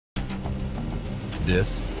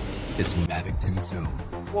This is Mavic 2 Zoom.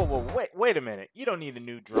 Whoa, wait a minute. You don't need a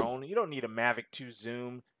new drone. You don't need a Mavic 2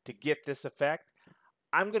 Zoom to get this effect.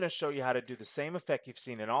 I'm going to show you how to do the same effect you've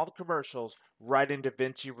seen in all the commercials right in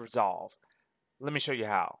DaVinci Resolve. Let me show you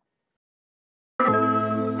how.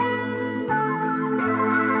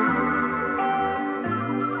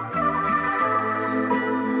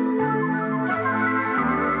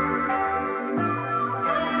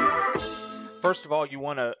 First of all, you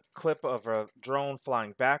want a clip of a drone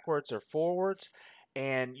flying backwards or forwards,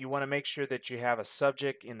 and you want to make sure that you have a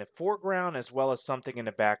subject in the foreground as well as something in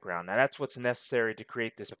the background. Now that's what's necessary to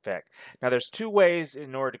create this effect. Now there's two ways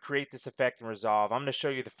in order to create this effect in Resolve. I'm going to show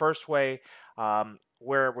you the first way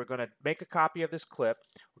where we're going to make a copy of this clip.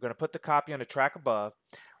 We're going to put the copy on the track above.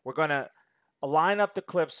 We're going to line up the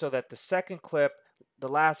clip so that the second clip, the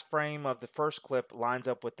last frame of the first clip, lines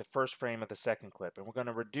up with the first frame of the second clip. And we're going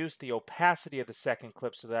to reduce the opacity of the second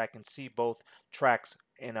clip so that I can see both tracks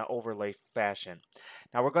in an overlay fashion.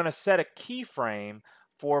 Now we're going to set a keyframe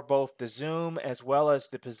for both the zoom as well as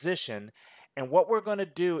the position. And what we're going to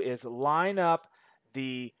do is line up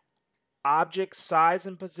the object size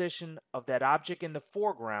and position of that object in the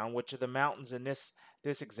foreground, which are the mountains in this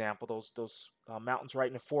example, those mountains right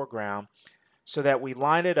in the foreground, so that we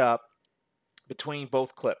line it up between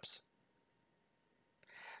both clips.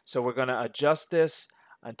 So we're going to adjust this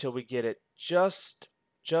until we get it just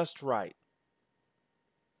right.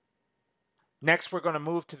 Next, we're going to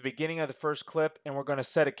move to the beginning of the first clip, and we're going to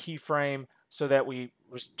set a keyframe so that we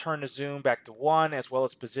return the zoom back to 1 as well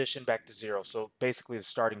as position back to 0. So basically the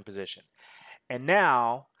starting position. And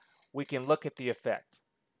now we can look at the effect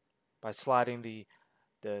by sliding the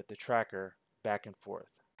tracker back and forth.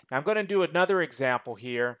 Now I'm going to do another example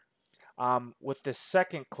here with this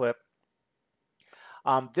second clip.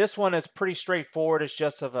 This one is pretty straightforward. It's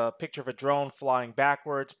just of a picture of a drone flying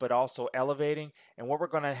backwards but also elevating, and what we're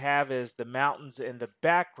going to have is the mountains in the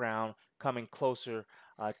background coming closer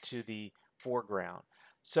to the foreground.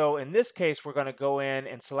 So in this case we're going to go in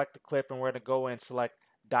and select the clip, and we're going to go in and select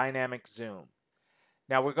dynamic zoom.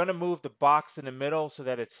 Now we're going to move the box in the middle so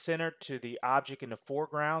that it's centered to the object in the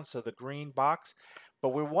foreground, so the green box, but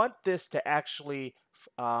we want this to actually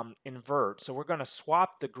invert. So we're going to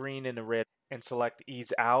swap the green and the red and select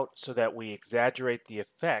ease out so that we exaggerate the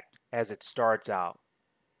effect as it starts out.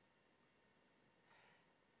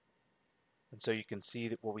 And so you can see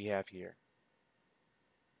what we have here.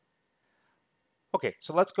 Okay,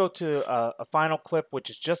 so let's go to a final clip, which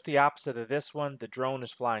is just the opposite of this one. The drone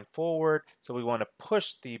is flying forward, so we want to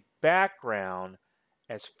push the background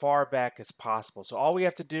as far back as possible. So all we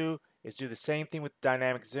have to do is do the same thing with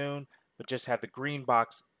dynamic zoom, but just have the green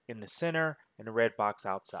box in the center and the red box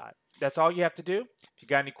outside. That's all you have to do. If you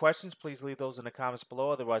got any questions, please leave those in the comments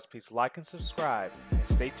below. Otherwise, please like and subscribe, and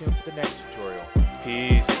stay tuned for the next tutorial.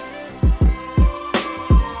 Peace.